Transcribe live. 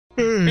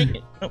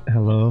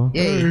Hello.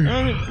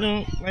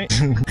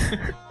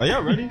 Are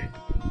y'all ready?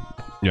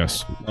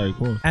 Yes. All right,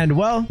 cool. And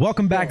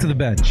welcome back to the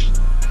bench.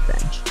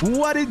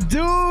 What it do?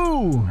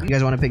 You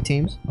guys want to pick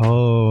teams?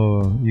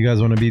 Oh, you guys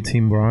want to be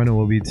Team Braun and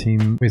we'll be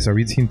Team... Wait, so are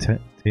we Team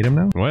Tatum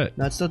now? What?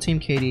 No, it's still Team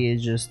KD.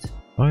 Is just...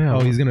 Oh, yeah. Oh,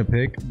 he's going to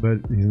pick, but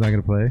he's not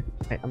going to play?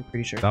 I'm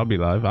pretty sure. I'll be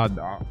live.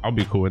 I'll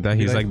be cool with that.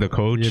 He's like the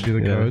coach. Yeah, be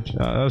the coach.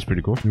 That's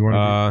pretty cool. You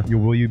want to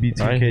will you be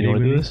Team KD? You want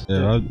to do this?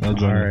 Yeah, I'll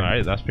join. All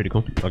right, that's pretty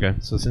cool. Okay.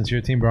 So since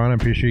you're Team Braun, I'm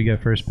pretty sure you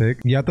get first pick.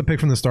 You have to pick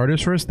from the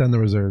starters first, then the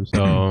reserves.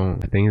 So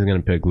I think he's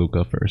going to pick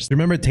Luka first.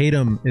 Remember,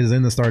 Tatum is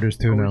in the starters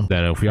too now.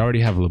 Then if we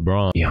already have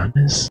LeBron,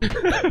 Giannis?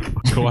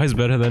 Kawhi's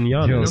better than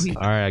Giannis. Yo.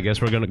 All right, I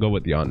guess we're going to go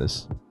with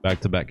Giannis.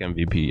 Back-to-back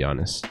MVP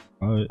Giannis.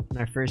 All right.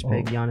 My first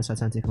pick, Giannis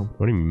Antetokounmpo.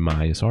 What do you mean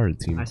my? It's our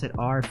team. I said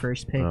our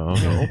first pick. Oh, okay.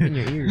 So open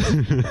your ears.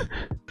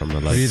 From the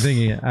What are you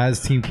thinking?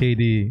 As Team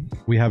KD,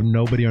 we have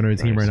nobody on our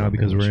team right now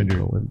because we're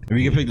injured.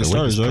 We can pick the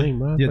starters, right?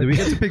 Yeah, did we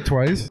get to pick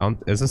twice?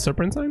 Is it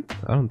serpentine?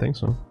 I don't think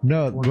so.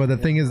 No, but the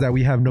thing is that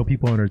we have no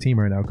people on our team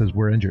right now because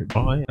we're injured.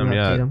 Oh, yeah. You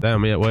have Tatum?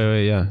 Damn, yeah.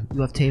 Wait, yeah. You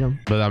love Tatum.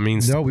 But that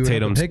means No, we would have to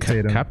Tatum's pick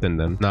Tatum. captain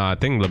then. Nah, I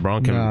think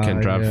LeBron can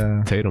draft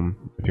yeah. Tatum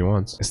if he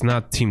wants. It's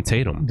not Team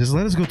Tatum. Just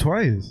let us go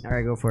twice. All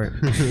right, go for it.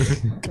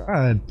 God.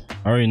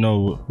 I already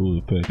know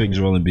who to pick. Pick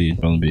Joel Embiid.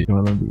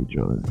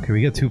 Okay, we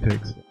get 2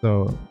 picks.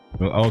 So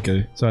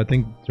Okay. I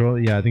think Joel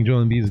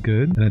Embiid is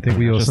good, and I think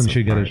we also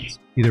should get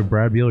either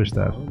Brad Beal or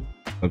Steph.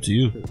 Up to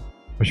you.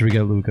 Or should we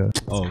get Luka?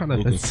 Oh, Kind of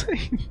Luka.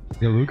 insane.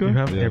 Get Luka?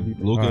 Yeah,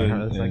 Luka Alright,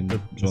 and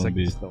Joel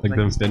Embiid. Like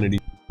the infinity.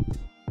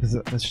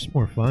 That's just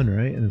more fun,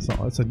 right? And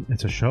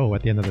it's a show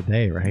at the end of the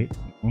day, right?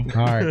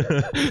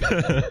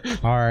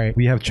 All right.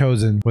 We have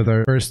chosen with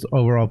our first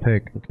overall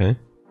pick, Okay.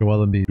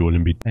 Joel Embiid,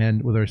 Embiid.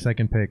 and with our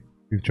second pick,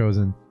 we've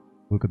chosen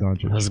Luka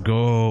Doncic. Let's go.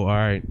 All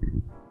right.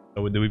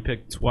 So do we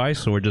pick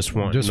twice or just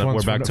one? Just No,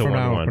 once we're back to from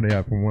now, 1-1.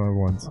 Yeah, from 1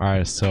 once. All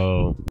right.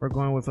 So We're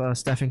going with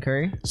Stephen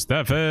Curry.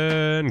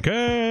 Stephen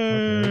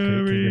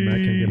Curry.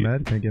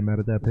 Okay. Can't get mad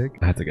at that pick.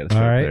 I had to get a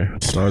All straight right. there.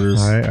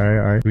 Starters. All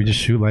right. We just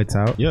shoot lights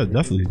out. Yeah,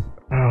 definitely.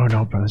 Oh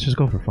no, bro. Let's just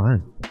go for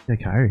fun. Yeah,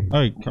 Kyrie. All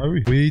right,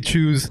 Kyrie. We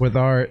choose with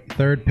our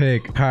third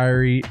pick,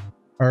 Kyrie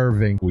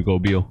Irving. We go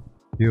Beal.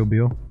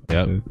 Beal.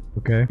 Yep.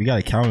 Okay. We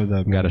gotta counter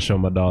that. Man. Gotta show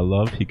my dog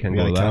love. He can We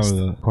go gotta last.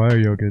 counter that. Kawhi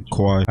or Jokic?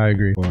 Kawhi. I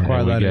agree. Kawhi. And Kawhi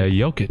we Leonard.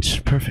 get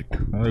Jokic. Perfect.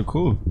 All right,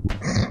 cool.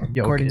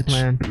 According to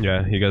plan.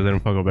 Yeah, you guys didn't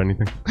fuck up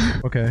anything.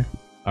 Okay.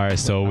 All right,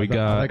 so we I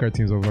got. like our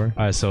team so far.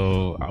 All right,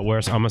 so I'm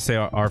gonna say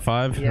our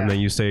 5, Yeah. and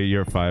then you say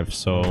your 5.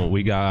 So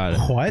we got.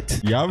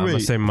 What? Yeah, I'm gonna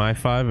say my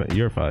 5,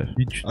 your 5.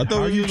 I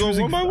thought we could go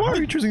one by How are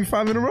one. you choosing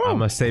 5 in a row? I'm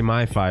gonna say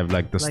my 5,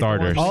 like the Like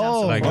starters. the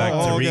ones- like Oh,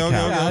 to okay, recap.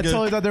 okay, Yeah, I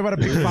totally thought they were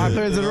about to pick 5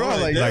 players in a row.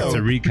 Like, Like yo,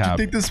 to what do you recap.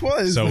 think this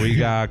was? So we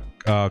got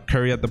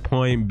Curry at the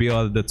point,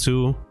 Beal at the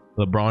 2,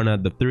 LeBron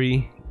at the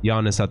 3,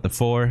 Giannis at the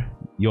 4,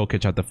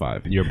 Jokic at the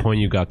 5. Your point,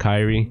 you got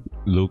Kyrie,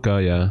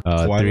 Luka, yeah,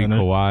 Kawhi 3 Leonard.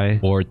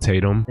 Kawhi, or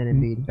Tatum, Then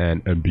Embiid.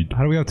 and Embiid.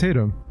 How do we have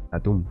Tatum?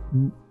 Tatum.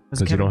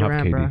 Because you don't have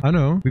KD. Bro. I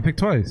know. We picked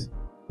twice.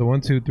 So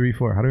 1, 2, 3,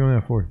 4. How do we only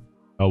have 4?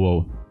 Oh,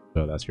 whoa.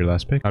 So that's your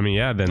last pick? I mean,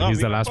 yeah, then No, he's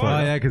we the got last Oh,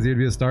 one. yeah, because he'd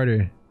be a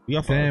starter. We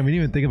got 5. Damn, we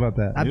didn't even think about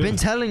that. I've been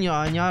telling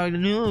y'all, and y'all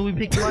knew we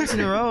picked twice in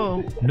a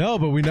row. No,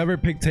 but we never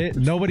picked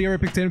Tatum. Nobody ever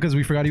picked Tatum because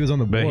we forgot he was on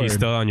the board. But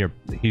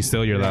he's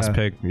still your last Yeah.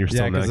 pick. You're Yeah,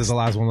 still because there's next. the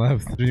last one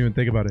left. Didn't even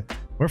think about it.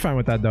 We're fine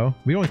with that, though.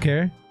 We don't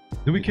care.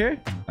 Do we care?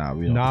 Nah,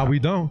 we don't. Nah, we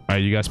don't. All right,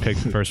 you guys pick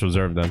first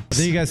reserve then. I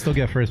think you guys still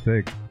get first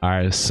pick. All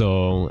right,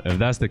 so if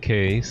that's the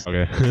case,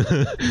 okay.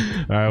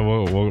 All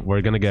right,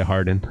 we're gonna get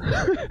Harden.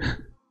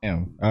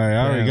 Damn. All right,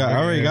 I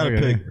already got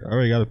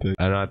a pick.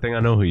 And I think I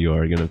know who you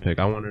are gonna pick.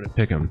 I wanted to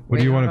pick him. What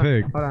do you want to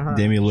pick? Hold on.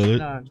 Damian Lillard.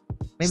 No.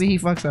 Maybe he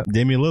fucks up.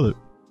 Damian Lillard.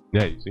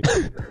 Yeah, you see.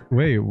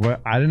 Wait,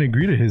 what? I didn't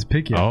agree to his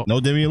pick yet. Oh,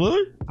 No Damian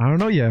Lillard? I don't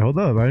know yet. Hold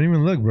up. I didn't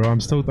even look, bro. I'm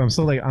still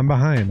like, I'm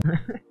behind.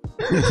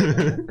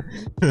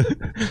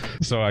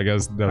 so I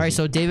guess that's All right,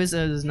 so Davis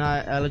is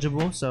not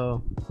eligible,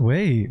 so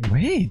Wait.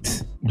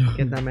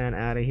 get that man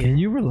out of here. Can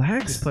you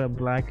relax? Just put a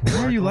black. Why are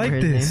mark you over like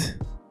his this? name.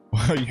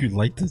 Why are you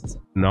like this?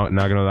 not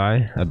gonna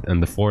lie.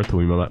 And the 4th,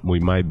 we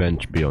might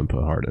bench Beal and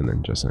put Harden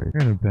in. Just saying.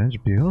 You're gonna bench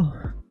Beal?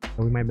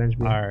 So we might bench.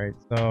 All right.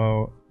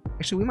 So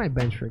Actually, we might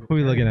bench for. who are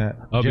we looking at?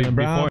 Jaylen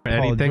Brown, before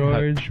Paul anything,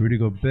 George, Rudy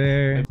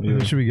Gobert. Yeah. Who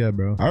should we get,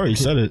 bro? I already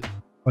said it.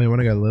 Oh, you want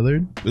to get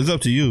Lillard? It's up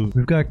to you.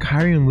 We've got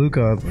Kyrie and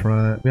Luka up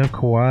front. We have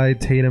Kawhi,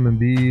 Tatum,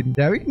 and Embiid.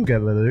 Yeah, we can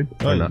get Lillard.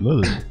 All right, not?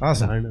 Lillard.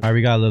 Awesome. All right,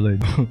 we got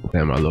Lillard.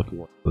 Damn, I look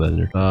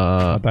Leonard.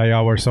 I thought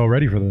y'all were so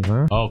ready for this,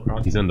 huh? Oh,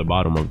 he's in the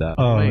bottom of that.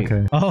 Oh, Wait.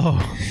 okay. Oh.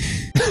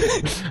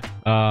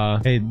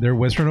 Hey, they're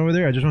whispering over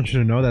there. I just want you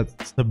to know that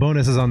the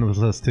bonus is on the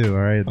list too.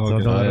 All right. So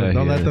Okay.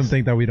 don't let them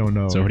think that we don't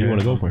know. So who do you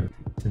want to go for?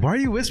 Why are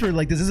you whispering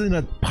like this isn't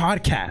a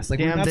podcast? Like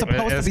we're Damn, not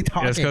supposed to be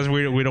talking. It's because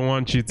we don't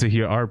want you to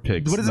hear our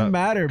picks. What does it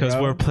matter, bro?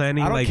 Because we're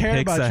planning I don't like care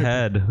picks about your-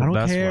 ahead. I don't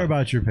That's care why.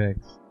 about your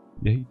picks.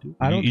 Yeah, you do.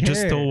 I don't You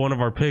just care. stole one of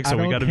our picks, so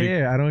I we got don't to be.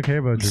 care. I don't care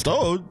about your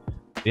Stole?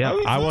 Yeah,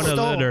 I wanted stole?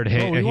 Lillard. Bro,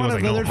 Hey, we and he was wanted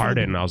like, no, Lillard from-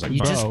 Harden. And I was like, You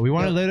bro. just- we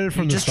wanted Lillard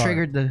from You the just start.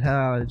 triggered the hell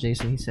out of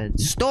Jason. He said,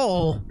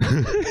 "Stole."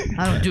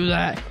 I don't do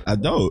that. I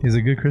don't. He's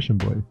a good Christian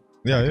boy.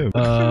 Yeah.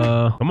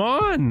 Come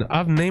on.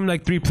 I've named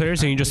like 3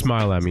 players and you just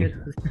smile at me.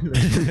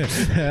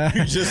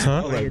 You just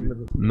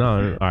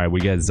No. All right, we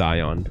get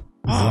Zion.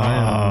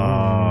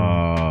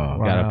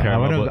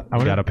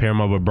 Gotta pair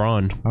him up with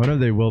Braun. I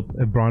wonder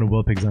if Braun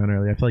will pick Zion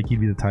early. I feel like he'd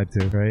be the type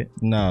to, right?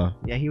 No.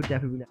 Yeah, he would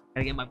definitely be.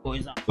 Gotta get my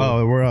boys on.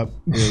 Oh, we're up.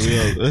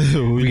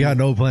 We got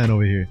no plan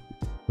over here.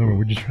 Remember,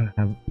 we're just trying to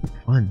have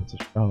fun. It's a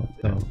show.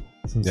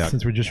 So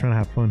since we're just trying to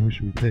have fun, who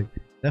should we pick?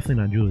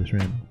 Definitely not Julius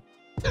Randle.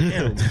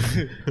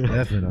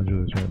 Definitely not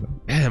Julius Randle.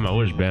 Damn, I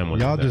wish Bam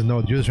was. Y'all just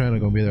know Julius Randle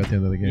gonna be there at the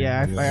end of the game.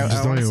 Yeah, I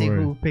Just want to don't see even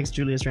who worry. picks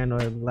Julius Randle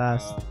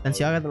last. Since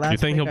y'all got the last You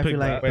think pick, he'll I pick feel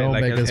like Don't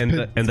make us in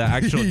pick. the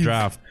actual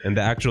draft? In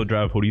the actual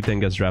draft, who do you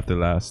think gets drafted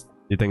last?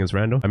 You think it's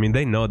Randle? I mean,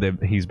 they know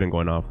that he's been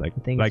going off. Like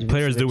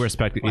players do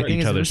respect I think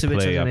each other's Vucevic play.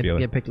 is I gonna feel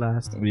get like. picked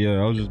last.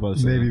 Yeah, I was just about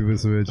to say. Maybe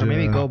Vucevic. Or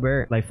maybe yeah.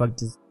 Gobert. Like fuck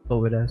this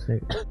Gobert ass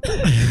pick.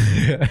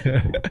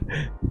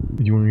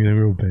 You want me to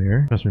go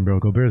Gobert? Trust me, bro.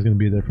 Gobert's gonna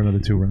be there for another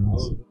 2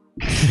 rounds.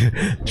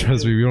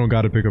 Trust me, we don't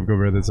gotta pick up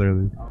Gobert this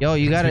early. Yo,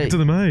 you gotta. Take it to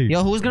the mic.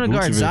 Yo, who's gonna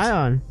guard Vucevic.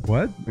 Zion?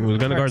 What? Who's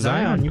gonna guard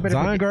Zion? You better.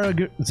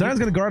 Zion's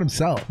gonna guard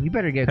himself. You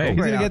better get. Hey,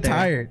 Gobert He's gonna out get there.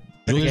 tired.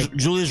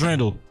 Julius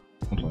Randle.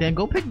 Then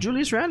go pick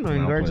Julius Randle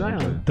and guard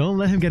Zion. Don't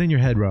let him get in your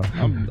head, bro.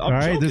 I'm All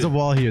right, there's a joking.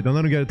 wall here. Don't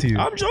let him get it to you.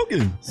 I'm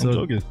joking.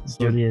 So-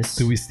 Julius.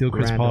 Do we steal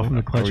Chris Paul from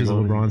the clutches of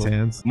LeBron's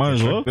hands? Might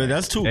as well. But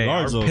that's 2 Hey,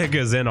 guards our though. pick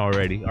is in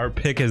already. Our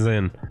pick is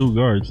in. 2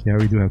 guards. Yeah,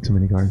 we do have too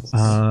many guards.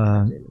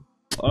 No.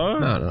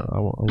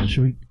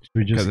 Should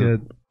we just get?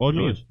 Paul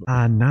George.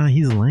 Nah,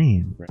 he's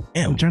lame.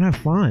 Damn. I'm trying to have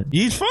fun.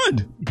 He's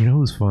fun. You know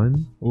who's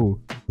fun? Oh.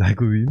 Zach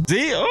Levine.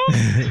 See? Oh.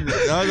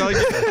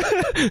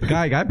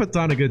 Guy puts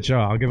on a good show.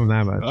 I'll give him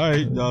that much. All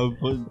right.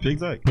 Pick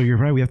Zach. But you're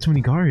right. We have too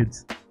many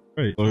guards.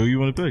 Right. So who you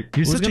want to pick?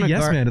 You're Who's such a gonna yes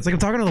guard- man. It's like I'm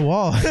talking to the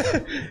wall.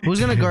 Who's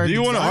gonna guard? Do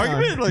you want an Zion?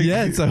 argument? Like,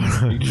 Yeah. So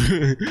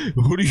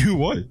who do you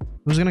want?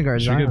 Who's gonna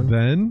guard should we get Zion?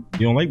 Ben?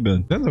 You don't like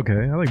Ben? Ben's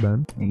okay. I like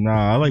Ben.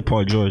 Nah, I like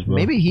Paul George, bro.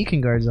 Maybe he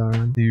can guard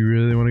Zion. Do you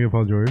really want to get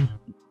Paul George?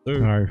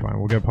 Sure. All right, fine.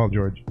 We'll get Paul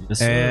George.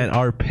 And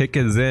our pick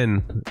is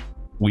in.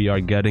 We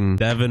are getting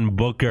Devin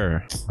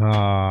Booker.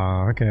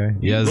 Okay.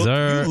 Yes,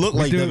 sir. You look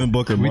like Devin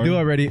Booker. We Martin. do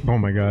already. Oh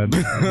my god.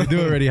 We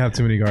do already have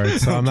too many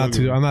guards. So I'm not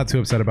too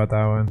upset about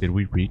that one. Did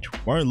we reach?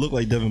 Martin look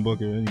like Devin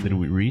Booker. Anyway. Did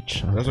we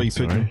reach? That's why you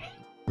picked him.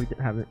 We can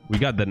have it. We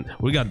got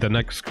the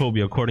next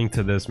Kobe according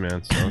to this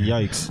man. So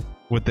Yikes!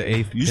 with the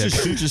 8th You pick.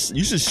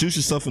 should shoot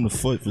yourself in the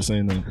foot for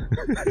saying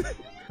that.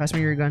 Pass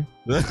me your gun.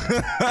 Yo.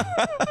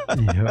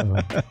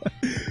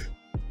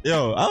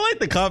 Yo, I like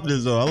the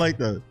confidence though. I like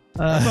that.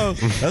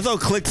 That's how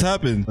clicks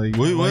happen. Like,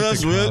 what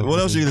else? What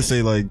else you gonna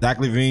say? Like Dak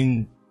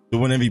Levine to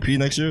win MVP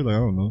next year? Like I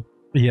don't know.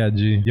 Yeah,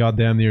 G. Y'all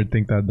damn near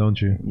think that, don't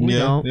you? We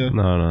don't. Yeah.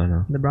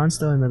 No. LeBron's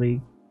still in the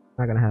league.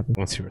 Not gonna happen.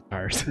 Once he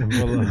retires. It's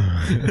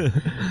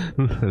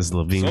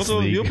Levine's Also,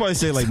 league. you'll probably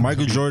say like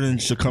Michael Jordan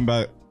should come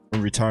back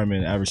from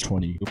retirement and average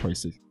 20. You'll probably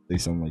say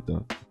something like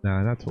that.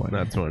 Nah, that's one.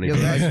 Not 20. Yo,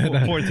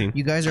 guys, 14.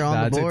 You guys are on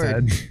That's the a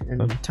board, 10.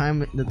 and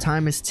the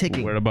time is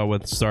ticking. What about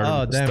with start?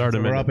 Oh damn, start so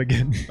a we're minute? up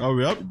again. Oh,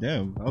 we up?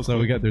 Damn. So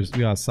we got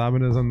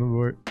Sabonis on the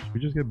board. Should we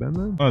just get Ben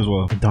then? Might as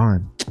well.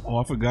 Don. Oh,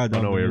 I forgot.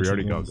 Oh, no, we Donovan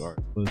already Mitchell got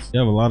guard. You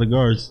have a lot of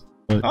guards.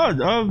 But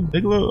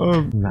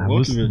Nikola Nah,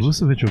 Vucevic.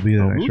 Vucevic will be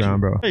there next Vucevic.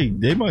 round, bro. Hey,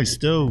 they might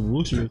steal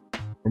Vucevic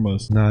from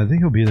us. Nah, I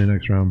think he'll be there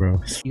next round, bro.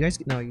 You guys,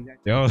 no, you guys.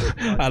 Yo,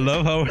 I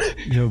love how.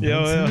 Yo, Ben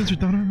Yo. Simmons or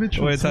Donovan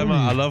Mitchell? Wait, time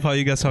out. I love how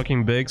you guys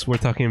talking bigs. We're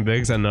talking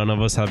bigs, and none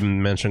of us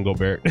haven't mentioned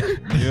Gobert.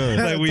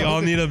 Yeah. Like we all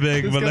need a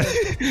big, but like.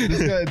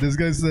 this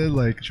guy said,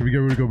 like, should we get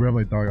Rudy Gobert? I'm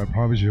like, dog, I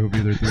promise you he'll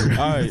be there too.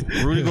 All right,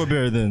 Rudy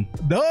Gobert then.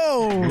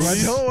 No, I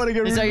don't want to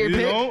get Is that your You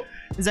pick? know?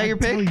 Is that your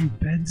Tell pick? you,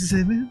 Ben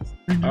Simmons.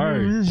 All right.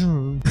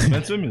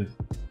 Ben Simmons.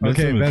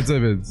 Okay, Ben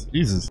Simmons.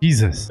 Jesus.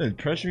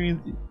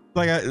 Pressuring.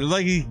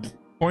 Like he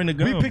pointing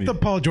the gun. We picked up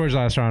Paul George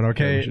last round, We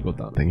okay? should go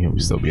down. I think he'll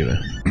still be there.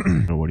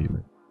 Or what do you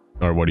think?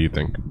 Or what do you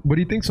think? What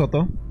do you think,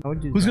 Soto? I would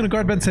do Who's that. going to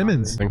guard Ben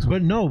Simmons? Think so.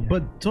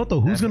 But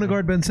Soto, who's going to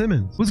guard Ben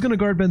Simmons? Who's going to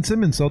guard Ben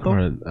Simmons, Soto? All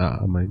right,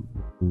 I might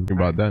think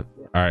about that.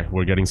 All right,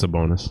 we're getting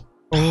Sabonis.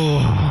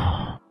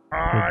 Oh,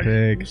 good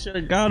pick. Should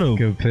have got him.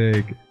 Good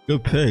pick.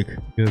 Good pick.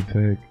 Good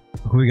pick.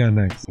 Who we got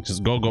next?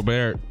 Just go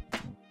Gobert. All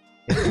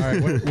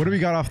right, what do we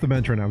got off the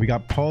bench right now? We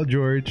got Paul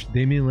George,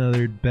 Damian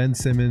Lillard, Ben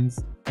Simmons,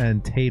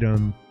 and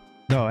Tatum.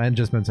 No, and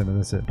just Ben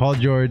Simmons. That's it. Paul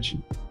George,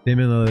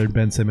 Damian Lillard,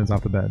 Ben Simmons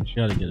off the bench.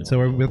 Gotta get it.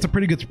 So that's a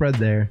pretty good spread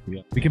there.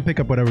 Yeah. We can pick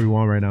up whatever we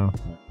want right now.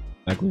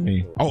 Exactly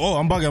me. Oh,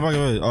 I'm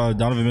bugging.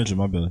 Donovan Mitchell.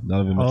 My bad.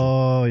 Donovan Mitchell.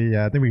 Oh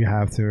yeah, I think we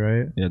have to,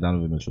 right? Yeah,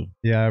 Donovan Mitchell.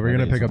 Yeah, we're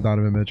gonna pick up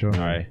Donovan Mitchell.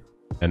 All right,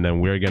 and then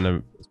we're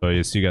gonna. So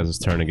it's you guys'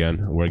 turn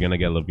again. We're gonna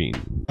get Levine.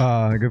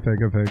 Good pick.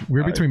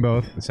 We're between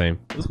both. Same.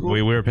 That's cool.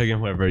 We were picking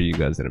whoever you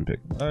guys didn't pick.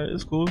 All right,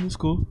 it's cool. It's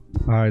cool.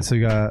 All right, so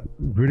you got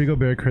Rudy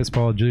Gobert, Chris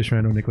Paul, Julius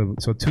Randle, Nikola.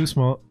 So three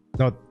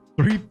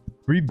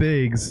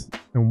bigs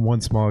and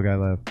one small guy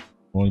left.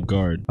 One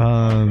guard.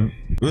 Wait,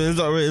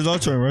 It's our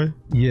turn, right?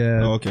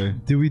 yeah. Oh, okay.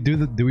 Do we do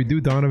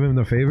Donovan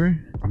the favor?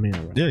 I mean,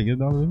 Yeah, get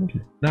Donovan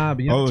Mitchell. Nah,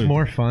 but you know it's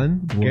more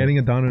fun What? getting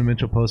a Donovan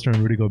Mitchell poster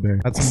on Rudy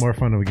Gobert. That's more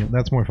fun of a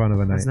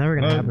night. It's never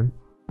gonna happen.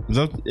 It's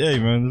up. Hey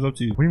man, it's up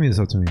to you. What do you mean it's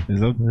up to me?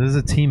 It's up. This is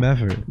a team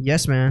effort.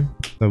 Yes, man.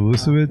 So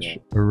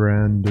Vucevic,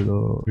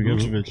 Randle.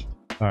 Vucevic.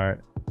 All right.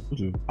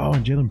 Oh,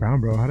 and Jaylen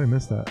Brown, bro. How did I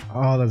miss that?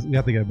 Oh, we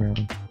have to get Brown.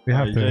 We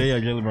have to. Yeah,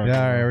 Jaylen Brown.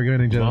 Yeah, all right. We're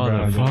getting Jaylen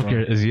Brown.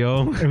 Motherfucker is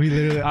yo. And we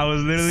literally. I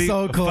was literally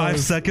so close. 5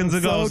 seconds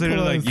ago. So I was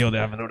literally close. like, yo, they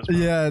haven't noticed.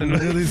 Brown. Yeah,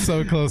 literally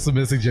so close to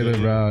missing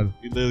Jaylen Brown.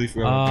 You literally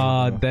forgot.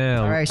 Ah,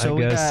 damn. All right, so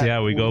I guess,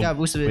 we go. got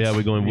Vucevic. Yeah,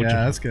 we going Vucevic.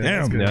 Yeah, that's good. Damn.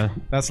 That's good. Yeah.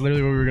 That's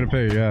literally what we were gonna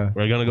pay. Yeah.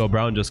 We're gonna go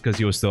Brown just because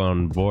he was still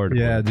on board.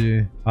 Yeah,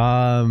 dude.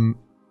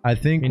 I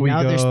think And we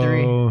now go. there's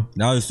 3.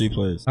 Now there's 3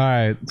 players. All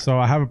right, so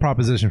I have a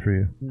proposition for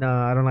you. No,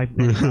 I don't like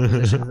big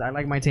propositions. I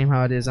like my team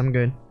how it is. I'm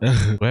good.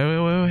 Wait.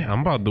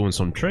 I'm about doing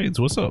some trades.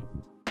 What's up?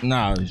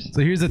 Nah.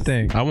 So here's the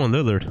thing. I want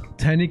Lillard.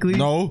 Technically,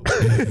 No.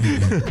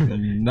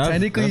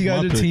 technically, you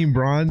guys are Team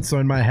Bron. So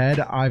in my head,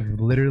 I've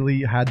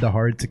literally had the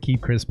heart to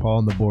keep Chris Paul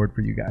on the board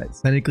for you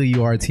guys. Technically,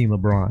 you are Team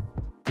LeBron.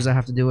 Does that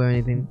have to do with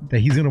anything? That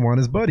he's gonna want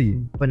his buddy.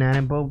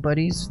 Banana boat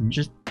buddies?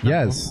 Just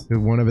Yes,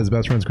 one of his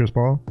best friends, Chris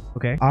Paul.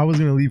 Okay. I was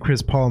gonna leave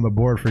Chris Paul on the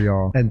board for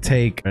y'all and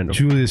take Randle.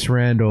 Julius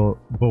Randle,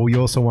 but we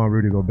also want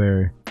Rudy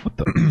Gobert.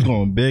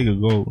 Going big or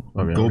go.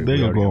 I mean, Go we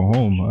big or already go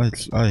home.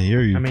 I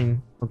hear you. I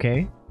mean,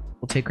 okay.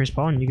 We'll take Chris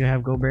Paul and you can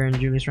have Gobert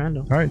and Julius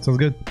Randle. All right, sounds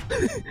good.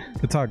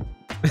 Good talk.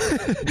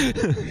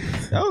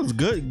 That was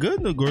good.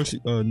 Good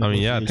negotiation. I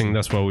mean, yeah, I think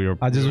that's what we were.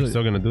 I just- we were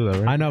still gonna do that,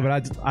 right? I know,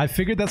 but I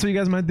figured that's what you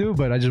guys might do,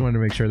 but I just wanted to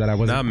make sure that I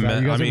wasn't. Nah, that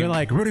man, you guys I were mean- gonna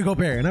like Rudy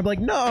Gobert, and I'm like,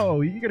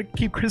 no, you gotta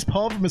keep Chris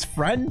Paul from his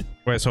friend.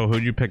 Wait, so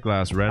who'd you pick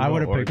last? Randle? I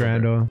would have or picked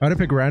Gobert? Randle. I would have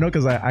picked Randle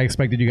because I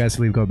expected you guys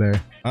to leave Gobert.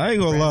 I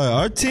ain't gonna lie.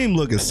 Our team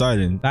look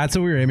exciting. That's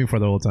what we were aiming for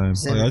the whole time.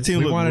 Like, our team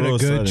We look wanted real a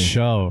good exciting.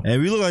 show.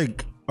 And we look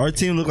like our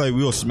team look like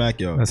we'll smack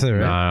y'all. That's it, right?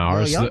 Nah, Yo,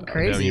 ours. y'all Damn,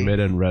 crazy. you made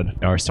it in red.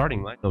 Our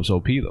starting lineup's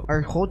OP though.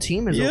 Our whole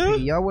team is Yeah.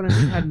 OP. Y'all wouldn't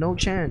have had no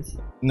chance.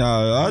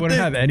 Nah, I I wouldn't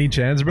have think, any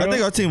chance, bro. I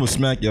think our team will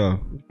smack y'all.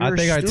 I You're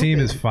think our team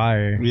stupid. is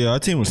fire. Yeah, our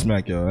team will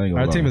smack y'all. I ain't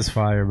gonna Our lie. team is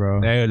fire,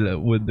 bro. Hey,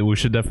 we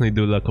should definitely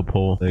do like a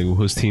poll. Like,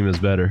 whose team is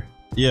better?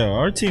 Yeah,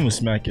 our team will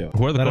smack y'all.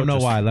 Who are the Let them know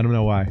coaches? why. Let them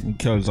know why.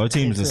 Because our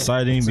team is It's a-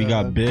 exciting. it's We a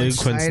got big.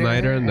 Quinn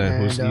Snyder and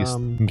then who's East?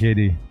 And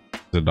KD.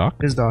 The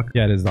Doc? His dog.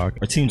 Yeah, it is, dog.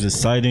 Our team's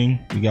exciting.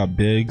 We got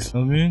bigs.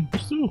 You know what I mean,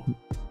 let's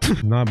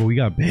do. Nah, but we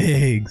got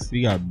bigs.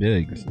 We got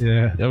bigs.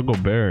 Yeah. They'll go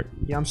Barrett.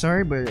 Yeah, I'm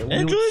sorry, but we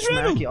would Julius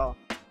smack Randle. y'all.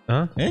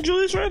 Huh? And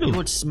Julius We Randle.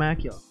 would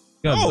smack y'all.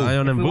 You got Oh,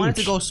 Zion If and we wanted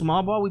to Vooch. go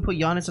small ball, we put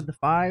Giannis at the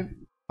 5,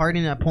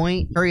 Harden at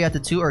point, Curry at the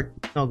 2, or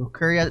no,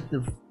 Curry at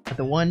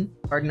the 1,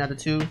 Harden at the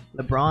 2,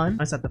 LeBron,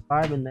 Giannis at the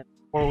 5, and then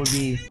 4 would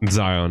be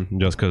Zion,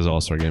 just because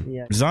All-Star game.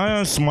 yeah.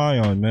 Zion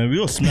Smyon, man.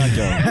 We'll smack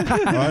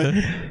y'all. All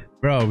right?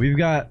 Bro, we've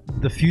got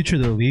the future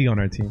of the league on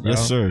our team, bro.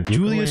 Yes, sir.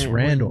 Julius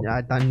Randle.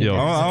 I thought Yo.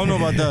 I don't know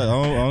about that. I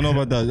don't know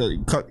about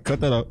that. Cut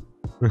that out.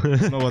 I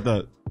don't know about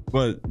that.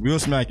 But we'll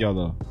smack y'all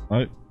though. All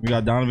right. We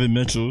got Donovan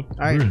Mitchell.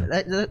 All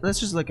right, let's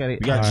just look at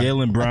it. We got All right.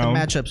 Jalen At the Brown.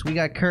 matchups, we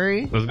got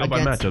Curry. Let's go by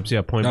against- matchups.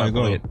 Yeah, point Nah, by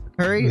go. point.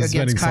 Curry We're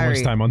spending against so much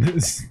Kyrie. time on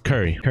this.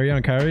 Curry. Curry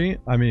on Kyrie.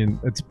 I mean,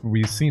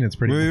 we've seen it's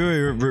pretty.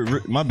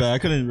 Wait. My bad. I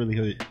couldn't really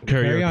hear it.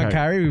 Curry on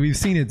Kyrie. We've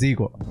seen it's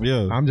equal.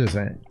 Yeah. I'm just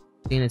saying.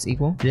 And it's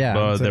equal. Yeah. But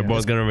I'm they're saying.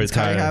 both gonna Does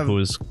Kyrie retire. have-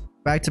 Who's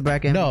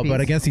Back-to-back MVPs. No, but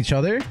against each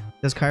other.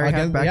 Does Kyrie have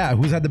Against, back? yeah,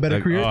 who's had the better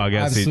like, career?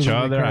 against each Absolutely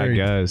other? I Kyrie.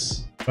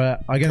 guess.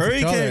 But against Curry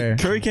each other,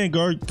 Curry can't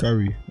guard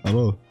Kyrie at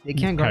all. They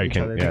can't guard Kyrie each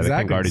can't- other. yeah, they can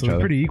exactly. guard so each they're other.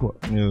 pretty equal.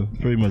 Yeah,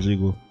 pretty much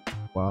equal.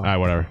 Wow. All right,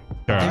 whatever.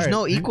 There's Alright.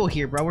 no equal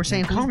here, bro. We're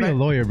saying Call who's me a back.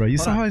 lawyer, bro. You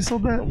saw on. how I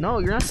sold that? No,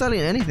 you're not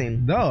selling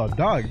anything. No,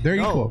 dog. They're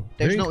No, equal.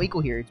 there's They're no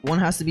equal here. One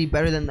has to be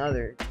better than the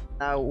other.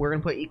 Now we're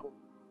gonna put equal.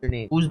 Their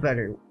name. Who's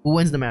better? Who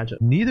wins the matchup?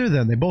 Neither of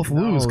them. They both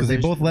No, lose because they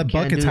there's- both let you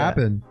can't buckets do that.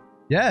 happen.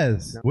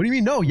 Yes. No. What do you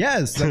mean? No.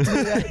 Yes.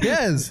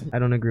 yes. I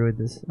don't agree with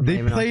this. I'm They not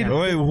even on played- camera.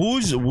 Oh,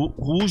 wait,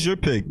 who's your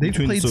pick They've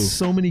between the played two?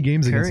 so many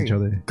games against Curry. each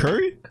other.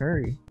 Curry?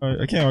 Curry. All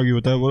right, I can't argue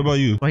with that. What about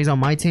you? Well, he's on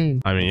my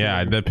team. I mean, yeah,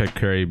 I did pick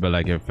Curry, but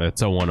like if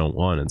it's a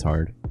 1-on-1, it's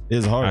hard.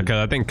 It's hard. Because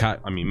I think,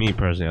 me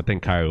personally, I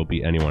think Kyrie will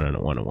beat anyone in a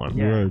 1-on-1.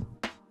 Yeah. You're right.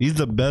 He's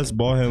the best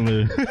ball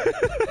handler.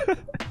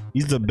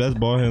 He's the best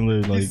ball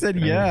handler. Like, said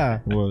yeah.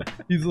 What?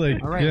 He's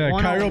like, All right, yeah,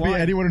 Kyrie will beat 1-on-1.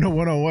 anyone in a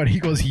one-on-one. He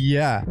goes,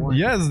 yeah. One.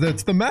 Yes,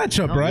 that's the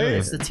matchup, No, right?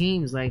 It's the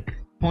teams like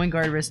point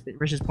guard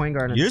versus point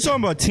guard. You're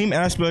talking about team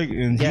aspect,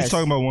 and Yes. he's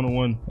talking about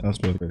one-on-one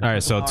aspect. All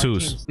right, so Our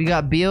twos. teams. We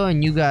got Beal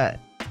and you got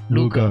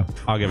Luca.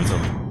 I'll give it to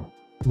him.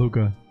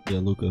 Luca. Yeah,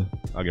 Luca.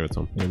 I'll give it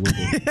to him. Yeah,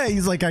 Luca. Yeah,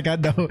 he's like, I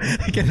can't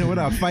want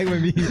to fight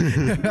with me.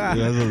 Yeah, that's All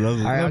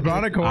right,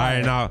 LeBron or Kawhi? All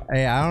right, now,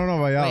 Hey, I don't know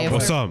about y'all. Wait, but-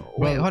 what's up?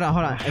 Wait, hold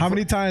on. How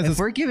many times If is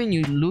we're giving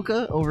you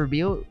Luca over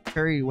Beal,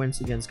 Curry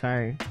wins against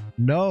Kyrie.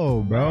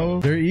 no,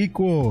 bro? They're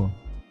equal.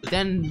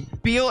 Then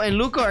Beal and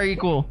Luca are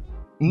equal.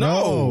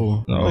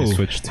 No. I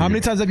switched How many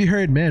times have you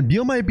heard, man,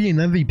 Beal might be in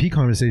MVP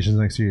conversations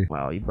next year?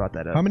 Wow, you brought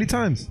that up. How many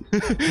times?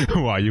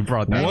 Wow, you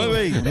brought that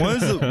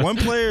up. One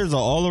player is an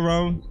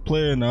all-around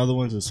player, and the other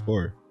one's a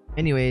scorer.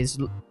 Anyways,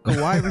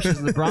 Kawhi versus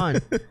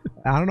LeBron.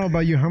 I don't know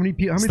about you. How many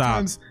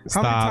times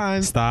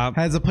Stop.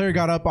 has a player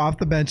got up off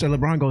the bench and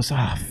LeBron goes,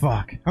 ah,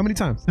 fuck? How many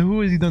times?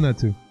 Who has he done that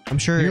to? I'm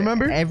sure You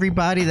remember?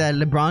 everybody that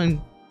LeBron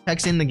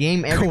checks in the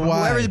game.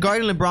 Whoever's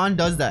guarding LeBron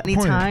does that.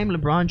 Anytime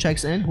LeBron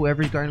checks in,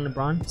 whoever's guarding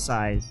LeBron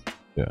sighs.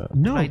 Yeah.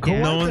 No, Right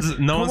Kawhi,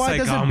 No one's like,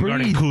 doesn't I'm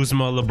guarding breathe.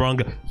 Kuzma,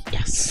 LeBron.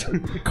 Yes.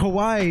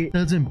 Kawhi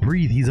doesn't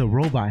breathe. He's a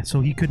robot, so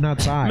he could not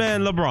sigh.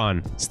 Man,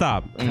 LeBron,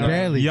 stop.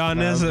 Barely.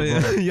 Giannis,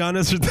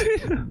 Giannis or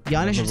Tatum?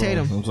 Giannis or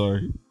Tatum? I'm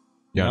sorry.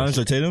 Giannis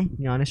or Tatum?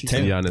 Giannis or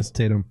Tatum?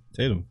 Giannis.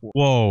 Tatum.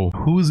 Whoa.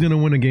 Who's gonna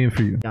win a game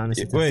for you? Giannis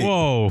or Tatum? Wait.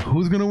 Whoa.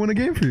 Who's gonna win a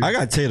game for you? I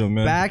got Tatum,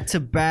 man.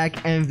 Back-to-back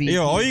MVP.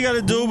 Yo, all you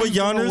gotta do with Who's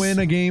gonna Giannis. win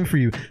a game for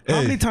you? How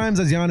Hey. many times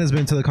has Giannis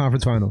been to the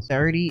conference finals?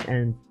 30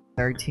 and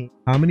 13.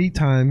 How many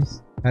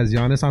times has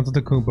Giannis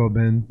Antetokounmpo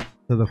been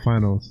to the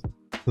finals?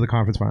 To the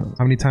conference finals?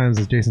 How many times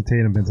has Jason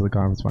Tatum been to the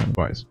conference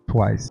finals?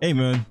 Twice. Hey,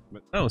 man.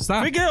 No,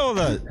 stop. Forget all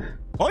that.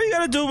 All you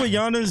gotta do with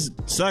Giannis,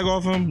 sag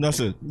off him. That's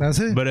it. That's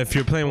it. But if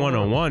you're playing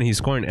one-on-one, he's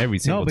scoring every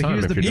single but time.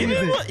 here's if the you're doing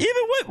beauty it. of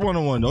Even with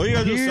one-on-one, all you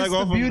gotta do is Here's sag the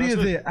off him. beauty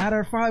That's of it. it. At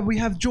our 5, we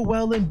have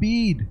Joel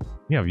Embiid.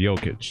 You have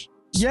Jokic.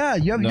 Yeah,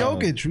 you have No.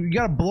 Jokic. You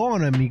gotta blow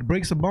on him and he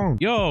breaks a bone.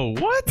 Yo,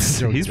 what?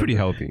 He's pretty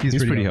healthy.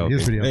 He's pretty healthy.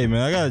 He's pretty healthy. Hey,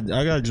 man,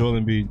 I got Joel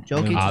Embiid.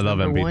 Jokic I is love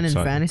number Embiid, 1 in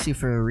sorry. fantasy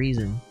for a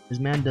reason. This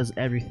man does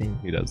everything.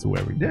 He does do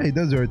everything. Yeah, he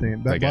does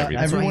everything. Like everything.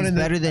 That's why Everyone he's in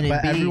the, better than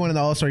but Embiid. everyone in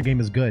the All-Star game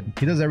is good.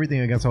 He does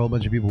everything against a whole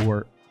bunch of people who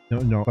are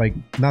like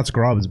not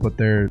scrubs, but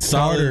they're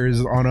Solid.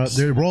 starters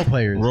they're role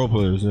players. Role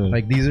players, yeah.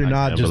 Like these are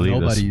not can't just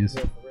believe this. nobodies.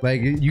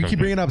 Like you keep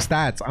bringing up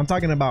stats. I'm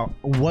talking about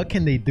what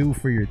can they do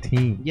for your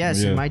team.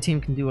 Yes, Yeah. my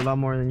team can do a lot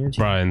more than your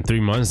team. Bro, in 3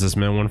 months, this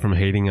man went from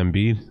hating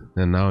Embiid,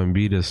 and now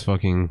Embiid is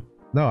fucking...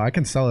 No, I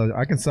can sell it.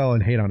 I can sell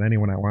and hate on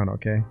anyone I want.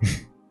 Okay.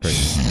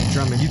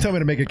 Drummond. You tell me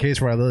to make a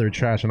case where I Lillard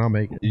trash and I'll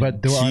make it.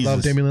 But do I love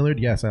Jesus. Damian Lillard?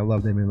 Yes, I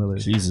love Damian Lillard.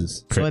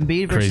 Jesus. So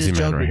Embiid versus Crazy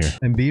man Jokic. right here.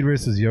 Embiid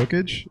versus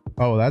Jokic.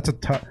 Oh,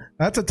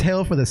 that's a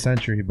tale for the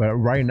century. But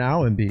right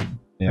now, Embiid,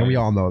 Yeah. and we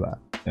all know that.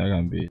 Yeah, I got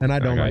Embiid. And I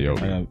don't got like Jokic.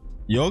 him.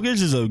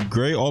 Jokic is a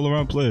great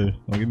all-around player.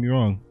 Don't get me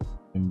wrong.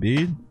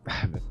 Embiid?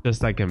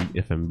 Just like if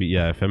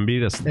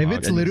Embiid is... If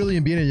it's literally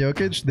Embiid and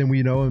Jokic, then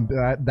we know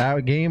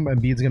that game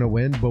Embiid's gonna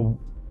win.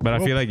 But I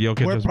feel like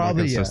Jokic we're is more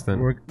probably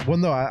consistent. well,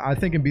 no, I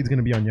think Embiid's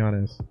gonna be on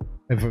Giannis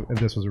if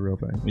this was a real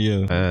thing.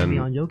 Yeah. and, Be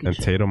on Jokic. and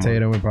Tatum.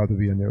 Tatum would probably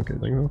be on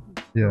Jokic.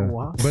 Yeah,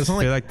 wow. but it's not I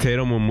like feel like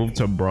Tatum will move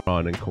to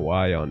Braun and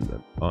Kawhi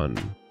on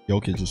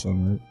Jokic or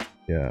something, right?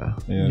 yeah.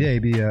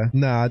 yeah.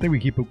 Nah, I think we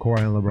keep Kawhi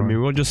and LeBron. I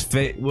mean,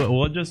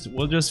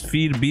 we'll just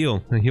feed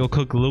Beal and he'll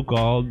cook Luke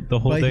all the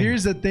whole But thing.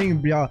 here's the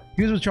thing, y'all.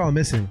 Here's what y'all are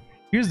missing.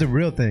 Here's the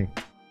real thing.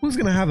 Who's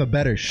gonna have a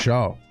better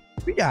show?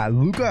 We got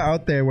Luka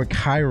out there with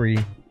Kyrie.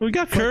 We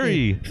got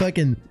Curry.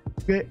 Fucking.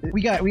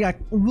 We got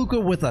Luka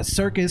with a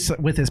circus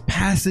with his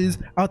passes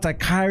out to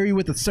Kyrie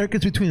with the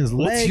circus between his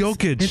What's legs.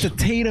 Jokic? Into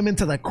Tatum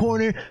into the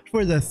corner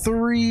for the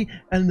 3,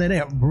 and then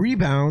it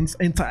rebounds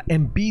into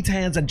Embiid's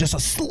hands and just a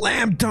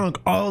slam dunk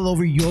all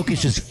over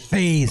Jokic's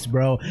face,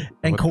 bro.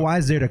 And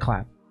Kawhi's there to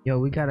clap. Yo,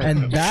 we gotta.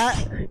 And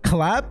that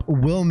clap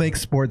will make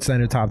Sports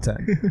Center top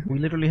 10. we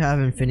literally have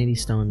Infinity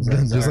Stones.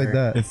 Just like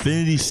that.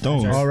 Infinity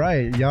Stones. All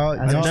right, y'all.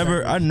 That's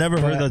y'all I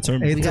never heard that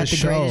term. It's We got a the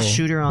show, greatest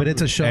shooter on- but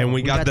it's a show. And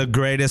we got got the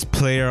greatest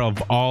player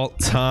of all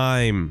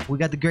time, We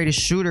got the greatest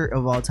shooter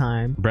of all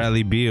time.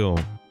 Bradley Beal.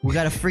 We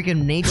got a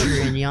freaking nature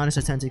in Giannis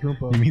You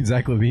Antetokounmpo. mean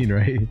Zach Levine,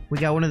 right? We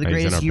got one of the He's in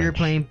greatest our bench.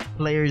 European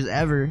players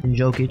ever in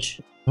Jokic.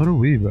 What are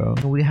we, bro?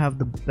 And we have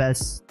the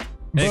best.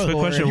 Hey, Bro, quick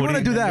question. If you What want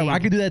do to you do that, I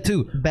could do that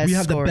too. Best we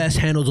have scorer. the best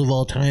handles of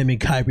all time in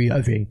Kyrie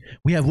Irving.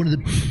 We have one of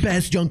the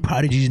best young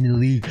prodigies in the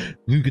league,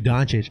 Luka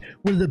Doncic.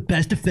 One of the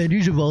best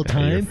defenders of all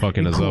time, you're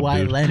fucking in us up, Kawhi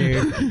dude. Leonard.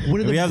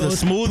 One of We the have the most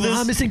smoothest-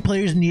 promising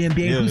players in the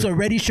NBA Yeah. who's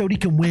already showed he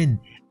can win.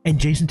 And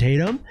Jason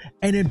Tatum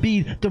and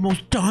Embiid, the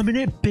most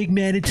dominant big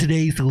man in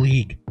today's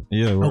league.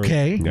 Yeah. Word.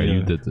 Okay. Yeah,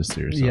 you did this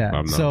to yourself. Yeah.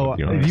 I'm not So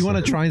looking if honest. you want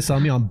to try and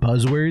sell me on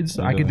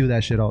buzzwords, I Yeah. could do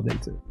that shit all day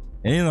too.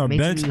 And our Make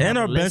sure bench you have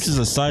a bench list. is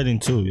exciting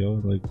too,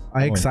 yo. Like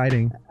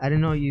Exciting. I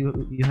didn't know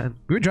you had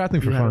We're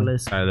drafting for you had a fun.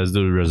 list. All right, let's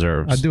do the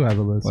reserves. I do have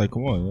a list. Like,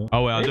 come on, yo.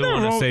 Oh, wait, I Ain't do nothing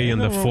want to wrong- say ain't in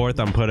the nothing wrong. fourth,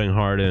 I'm putting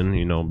Harden.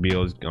 You know,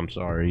 Beal's. I'm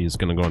sorry, he's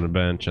gonna go on the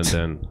bench, and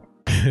then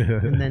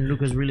And then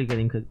Luka's really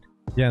getting cooked.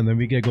 Yeah, and then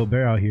we get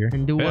Gobert out here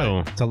And do what?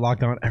 Ew. to lock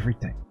down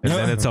everything. And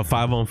then it's a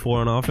 5-on-4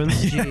 on offense.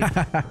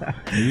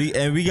 Gee,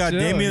 We got Chill,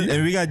 Damian you-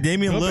 and we got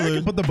Damian Gobert can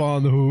Lillard. put the ball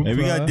in the hoop. And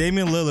we bruh. got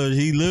Damian Lillard.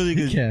 He literally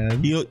He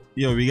can.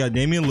 we got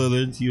Damian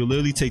Lillard. He'll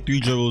literally take 3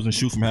 dribbles and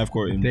shoot from half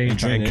court and Dang.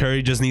 drain And it.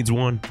 Curry just needs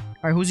one.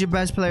 All right, who's your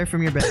best player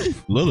from your bench?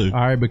 Lillard. All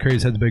right, but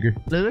Curry's head's bigger.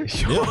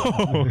 Lillard?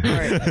 All All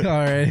right. All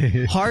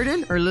right.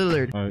 Harden or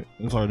Lillard? All right,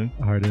 it's Harden.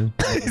 Harden.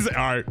 He's like,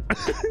 all right.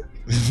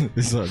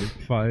 It's Harden.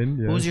 Fine.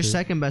 Yeah, Who's your sure.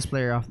 second best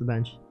player off the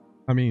bench?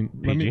 I mean,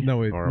 let me. PG? No,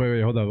 wait. Or-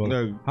 Wait. Hold up.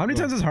 No. How many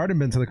times has Harden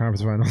been to the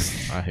conference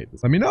finals? I hate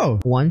this. Let me know.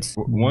 Once?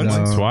 Once,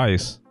 No.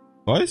 Twice.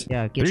 twice.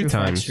 Yeah, get 3 your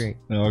facts times. straight.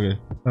 Yeah, okay.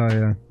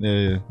 Oh,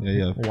 yeah.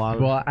 Yeah. Wow.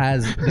 Well,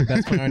 as the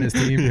best player on his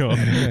team. Yo.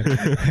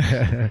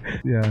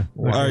 Yeah.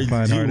 All right,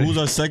 Fine, Harden. who's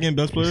our second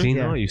best player? See,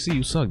 Yeah. no, you see,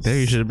 you suck. There,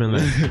 you should have been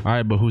like, all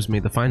right, but who's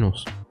made the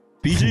finals?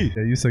 PG.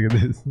 Yeah, you suck at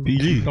this.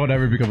 PG. Don't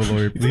ever become a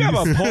lawyer, You please. forgot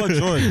about Paul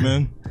George,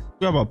 man. You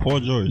forgot about Paul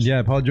George.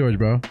 Yeah, Paul George,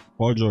 bro.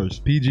 Paul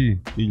George. PG.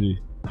 PG.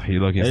 He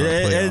looking for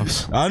And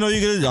playoffs. I know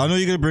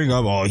you're gonna bring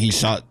up. Oh, he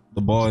shot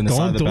the ball in the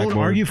side of the Don't backboard.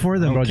 argue for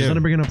them, bro. Just care. let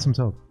him bring it up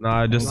himself.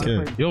 Nah, I just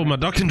Okay. yo, my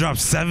dog can drop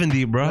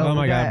 70, bro. Oh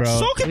my god, bro.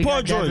 So can We Paul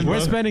got George, Gavin. bro. We're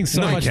spending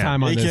so No, he much can't.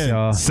 time on He this, can't.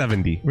 y'all.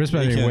 70. We're He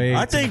spending can. way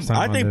I too think much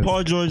time on this.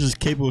 Paul George is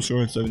capable of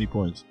scoring 70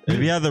 points. If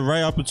he had the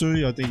right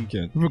opportunity, I think he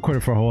can. We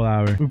recorded for a whole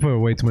hour. We put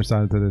way too much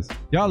time into this.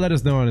 Y'all let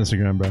us know on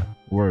Instagram, bro.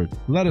 Word.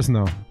 Let us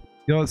know.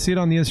 Y'all see it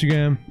on the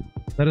Instagram.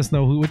 Let us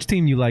know which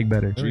team you like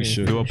better. We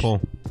should. Do a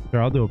poll.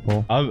 Sure, I'll do a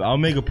poll. I'll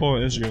make a poll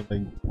on Instagram.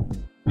 Like,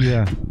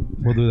 Yeah,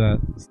 we'll do that.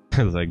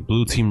 It's like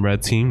blue team,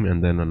 red team,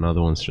 and then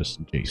another one's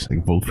just Jace.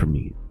 Like vote for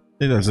me.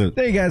 I think that's it.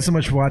 Thank you guys so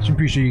much for watching.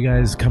 Appreciate you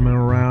guys coming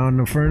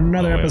around for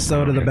another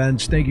episode of The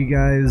Bench. Thank you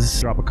guys.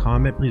 Drop a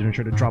comment. Please make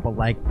sure to drop a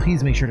like.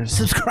 Please make sure to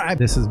subscribe.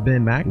 This has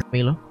been Max.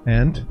 Camilo.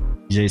 And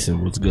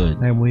Jason, what's good?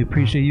 we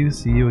appreciate you.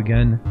 See you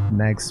again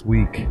next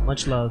week.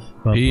 Much love.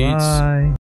 Bye-bye.